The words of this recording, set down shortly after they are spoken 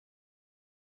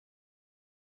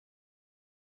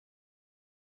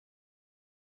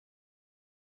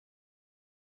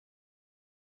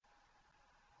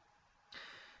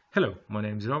Hello, my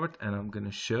name is Robert and I'm going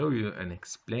to show you and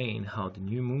explain how the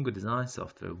new Mungo design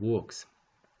software works.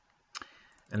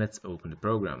 And let's open the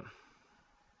program.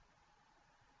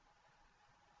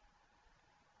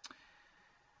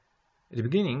 At the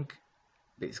beginning,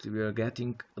 basically we are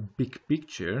getting a big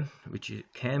picture, which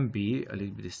can be a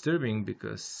little bit disturbing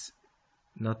because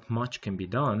not much can be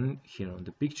done here on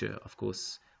the picture. Of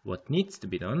course, what needs to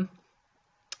be done,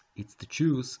 it's to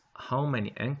choose how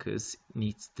many anchors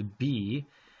needs to be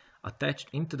attached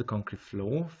into the concrete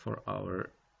floor for our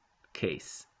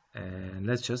case. And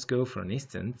let's just go for an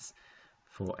instance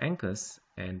for anchors,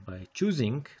 and by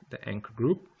choosing the anchor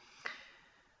group,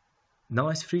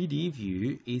 nice 3D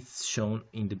view is shown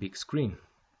in the big screen.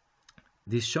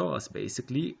 This shows us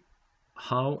basically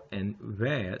how and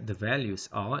where the values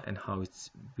are and how it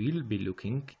will be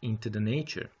looking into the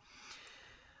nature.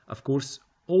 Of course,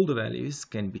 all the values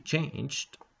can be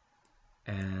changed,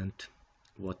 and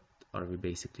what are we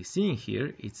basically seeing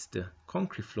here? It's the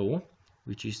concrete floor,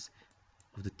 which is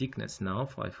of the thickness now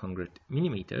 500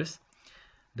 millimeters,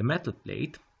 the metal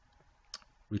plate,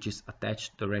 which is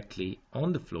attached directly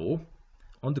on the floor,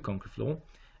 on the concrete floor,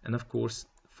 and of course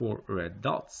 4 red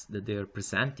dots that they are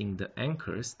presenting the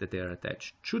anchors that they are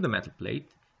attached through the metal plate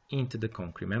into the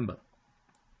concrete member.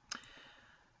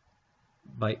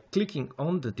 By clicking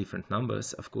on the different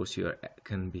numbers, of course you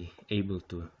can be able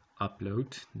to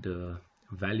upload the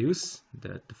values,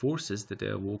 the forces that they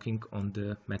are working on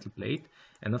the metal plate,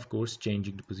 and of course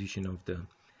changing the position of the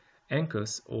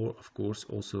anchors, or of course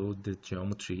also the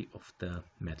geometry of the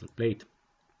metal plate.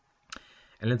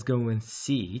 And let's go and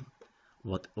see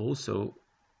what also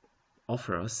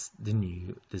offers the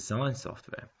new design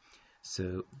software.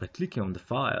 So by clicking on the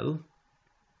file,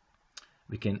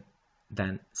 we can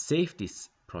then save this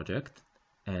project,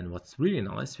 and what's really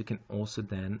nice, we can also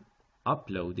then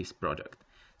upload this project.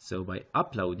 So by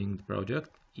uploading the project,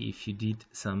 if you did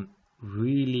some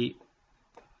really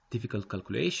difficult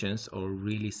calculations or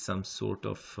really some sort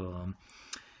of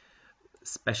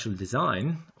special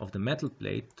design of the metal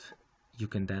plate, you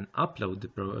can then upload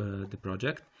the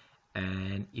project.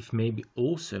 And if maybe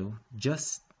also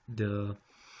just the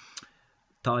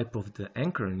type of the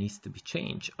anchor needs to be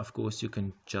changed, of course you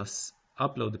can just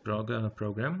upload the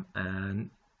program and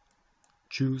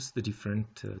choose the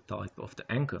different type of the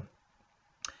anchor.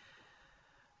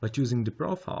 By choosing the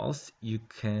profiles, you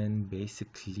can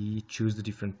basically choose the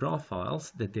different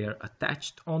profiles that they are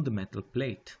attached on the metal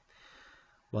plate.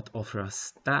 What offers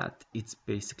us that, it's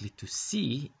basically to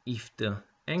see if the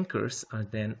anchors are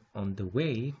then on the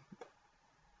way,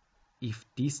 if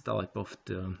this type of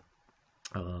the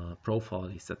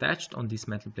profile is attached on this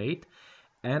metal plate,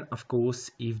 and of course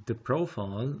if the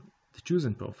profile, the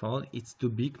chosen profile, it's too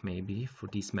big maybe for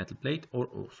this metal plate or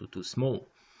also too small.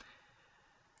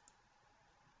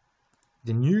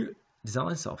 The new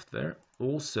design software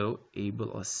also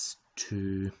enables us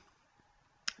to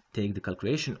take the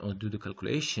calculation or do the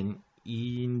calculation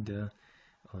in the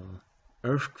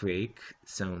earthquake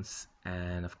zones.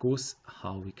 And of course,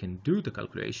 how we can do the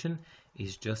calculation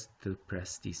is just to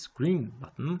press this green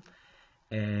button.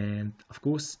 And of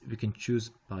course, we can choose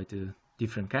by the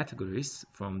different categories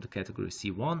from the category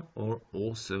C1 or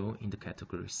also in the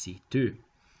category C2.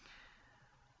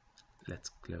 Let's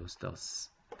close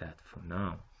that for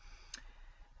now.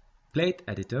 Plate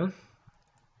editor,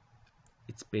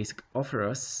 it's basically offers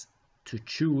us to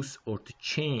choose or to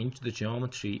change the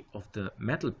geometry of the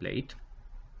metal plate.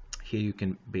 Here you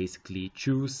can basically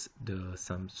choose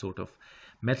some sort of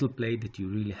metal plate that you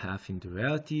really have in the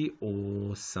reality,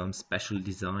 or some special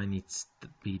design needs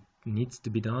to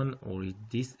be done, or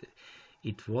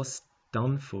it was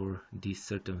done for this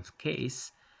certain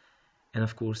case. And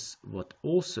of course, what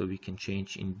also we can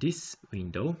change in this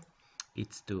window,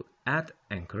 it's to add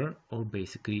anchor or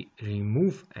basically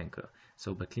remove anchor.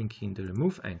 So by clicking the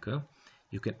remove anchor,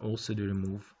 you can also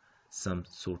remove some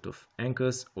sort of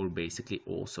anchors or basically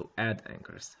also add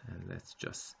anchors. And let's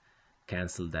just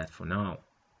cancel that for now.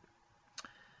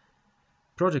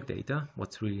 Project data,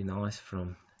 what's really nice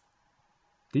from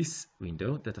this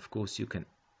window, that of course you can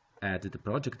add the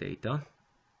project data.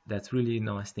 That's really a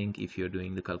nice thing if you're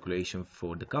doing the calculation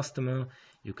for the customer.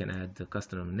 You can add the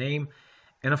customer name,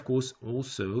 and of course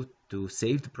also to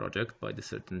save the project by the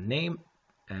certain name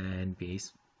and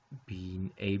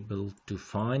being able to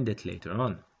find it later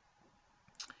on.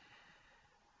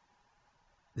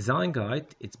 Design guide,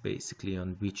 it's basically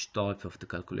on which type of the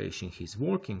calculation he's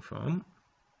working from.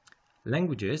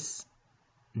 Languages,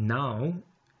 now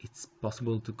it's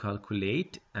possible to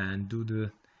calculate and do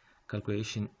the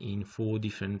calculation in 4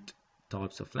 different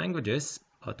types of languages,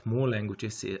 but more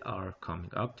languages are coming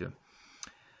up to.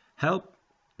 Help,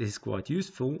 this is quite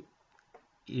useful.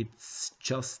 It's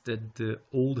just that the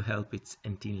old help it's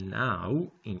until now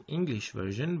in English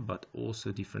version, but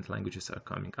also different languages are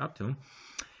coming up to.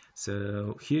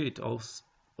 So here it also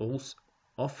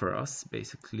offer us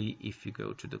basically, if you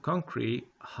go to the concrete,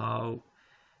 how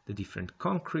the different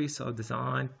concretes are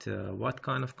designed, what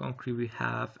kind of concrete we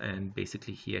have, and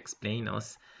basically he explain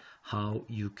us how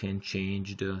you can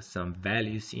change some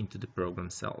values into the program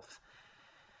itself.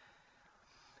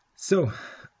 So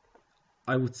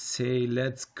I would say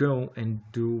let's go and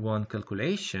do one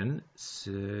calculation,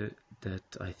 so that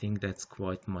I think that's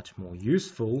quite much more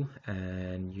useful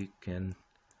and you can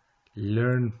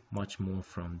learn much more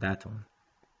from that one.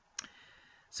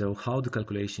 So how the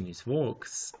calculation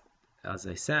works, as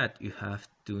I said, you have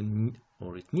to,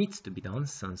 or it needs to be done,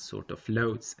 some sort of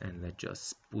loads, and let's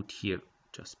just put here,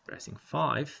 just pressing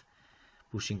 5,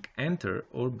 pushing enter,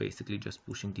 or basically just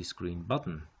pushing this green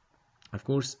button. Of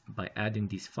course, by adding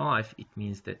this 5, it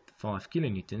means that 5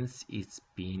 kilonewtons is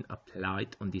being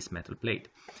applied on this metal plate.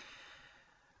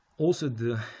 Also,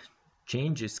 the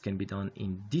changes can be done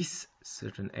in this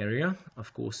certain area,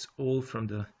 of course, all from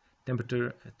the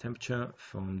temperature,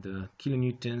 from the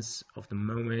kilonewtons of the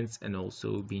moments, and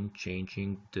also been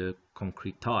changing the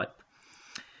concrete type.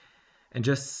 And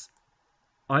just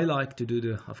I like to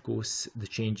do of course the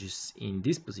changes in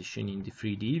this position in the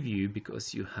 3D view,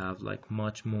 because you have like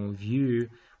much more view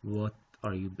what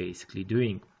are you basically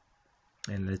doing.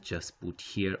 And let's just put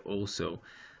here also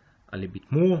a little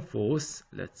bit more force,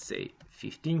 let's say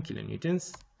 15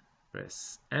 kilonewtons,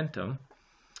 press enter,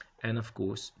 and of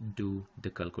course do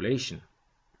the calculation.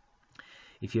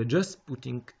 If you're just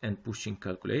putting and pushing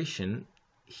calculation,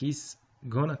 he's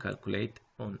gonna calculate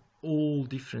on all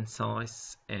different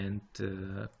size and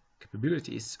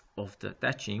capabilities of the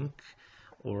attaching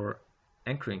or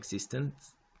anchoring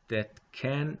systems that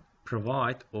can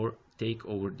provide or take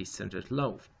over this centered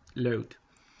load.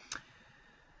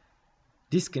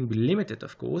 This can be limited,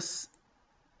 of course.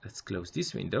 Let's close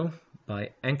this window by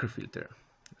anchor filter.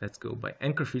 Let's go by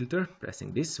anchor filter,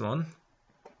 pressing this one.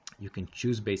 You can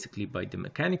choose basically by the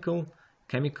mechanical,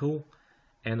 chemical,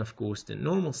 and of course the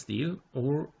normal steel,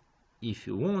 or if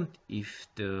you want, if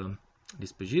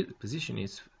this position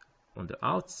is on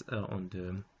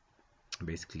the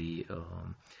basically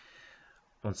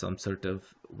on some sort of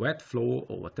wet floor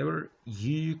or whatever,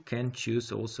 you can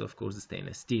choose also of course the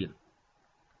stainless steel.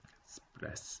 Let's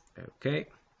press OK,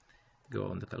 go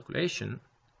on the calculation,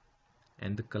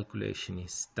 and the calculation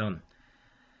is done.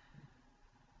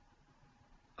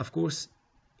 Of course,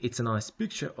 it's a nice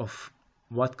picture of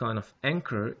what kind of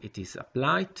anchor it is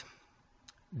applied,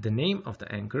 the name of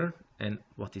the anchor, and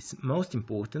what is most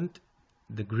important,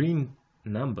 the green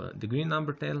number. The green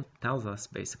number tells us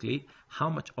basically how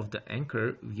much of the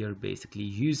anchor we are basically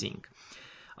using.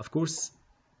 Of course,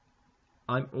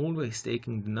 I'm always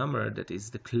taking the number that is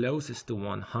the closest to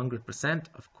 100%.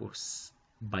 Of course,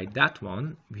 by that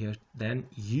one, we are then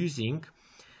using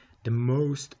the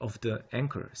most of the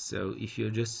anchor. So if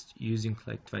you're just using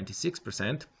like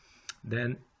 26%,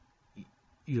 then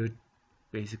you're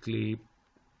basically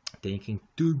taking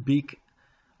too big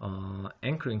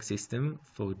anchoring system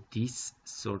for this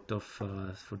sort of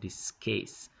for this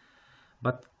case.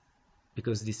 But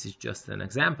because this is just an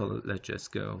example, let's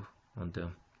just go on the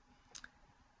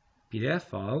PDF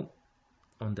file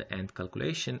on the end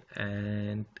calculation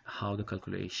and how the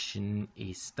calculation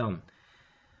is done.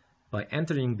 By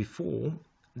entering before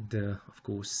of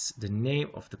course the name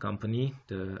of the company,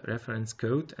 the reference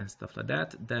code and stuff like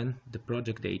that, then the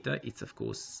project data, it's of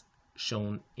course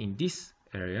shown in this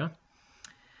area,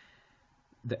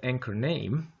 the anchor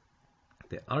name,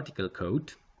 the article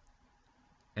code,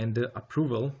 and the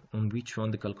approval on which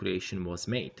one the calculation was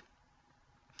made.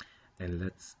 And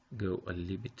let's go a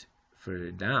little bit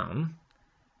further down.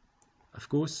 Of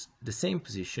course, the same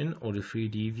position or the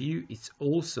 3D view is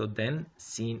also then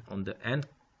seen on the end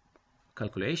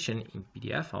calculation in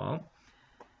PDF file,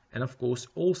 and of course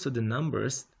also the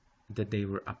numbers that they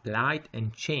were applied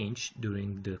and changed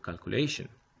during the calculation.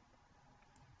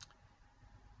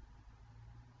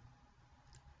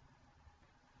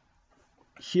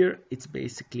 Here it's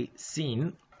basically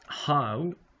seen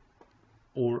how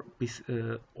or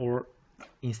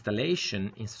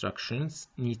installation instructions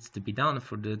needs to be done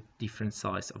for the different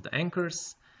size of the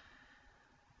anchors,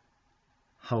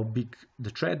 how big the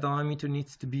thread diameter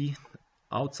needs to be,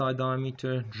 outside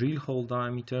diameter, drill hole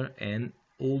diameter, and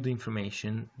all the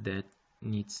information that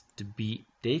needs to be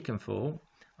taken for,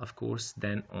 of course,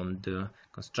 then on the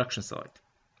construction site.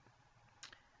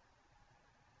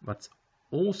 What's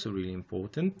also really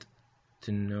important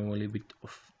to know a little bit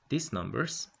of these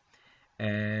numbers,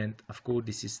 And of course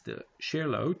this is the shear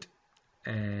load,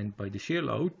 and by the shear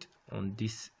load on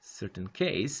this certain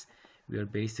case we are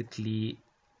basically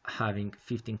having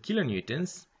 15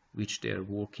 kilonewtons, which they are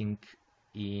working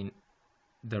in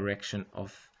direction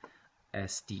of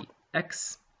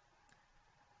STX,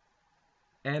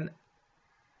 and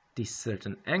this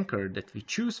certain anchor that we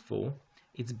choose for,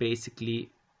 it's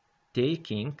basically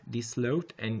taking this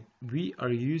load, and we are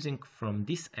using from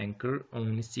this anchor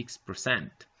only 6%.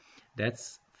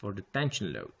 That's for the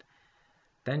tension load.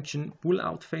 Tension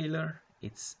pull-out failure,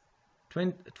 it's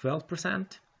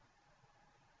 12%.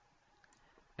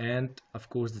 And of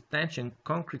course the tension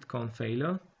concrete cone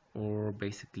failure, or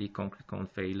basically concrete cone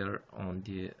failure on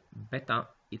the beta,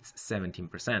 it's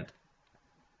 17%.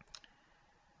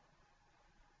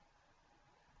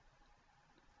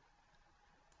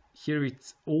 Here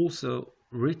it's also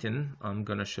written, I'm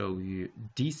gonna show you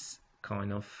this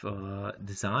kind of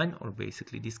design, or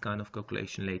basically this kind of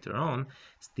calculation later on.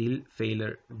 Still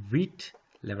failure with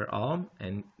lever arm,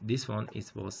 and this one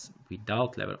was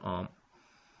without lever arm.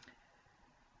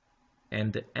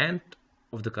 And the end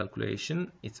of the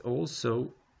calculation, it's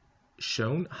also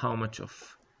shown how much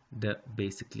of the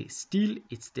basically steel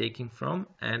it's taking from,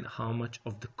 and how much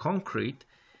of the concrete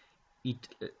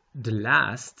the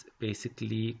last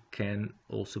basically can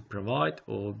also provide,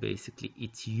 or basically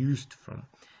it's used from.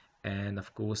 And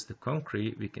of course the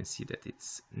concrete, we can see that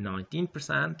it's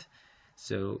 19%,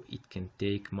 so it can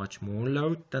take much more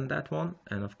load than that one.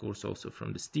 And of course also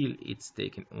from the steel, it's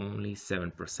taken only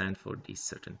 7% for this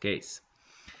certain case.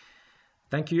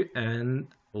 Thank you, and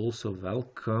also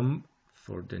welcome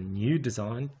for the new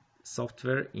design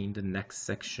software in the next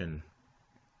section.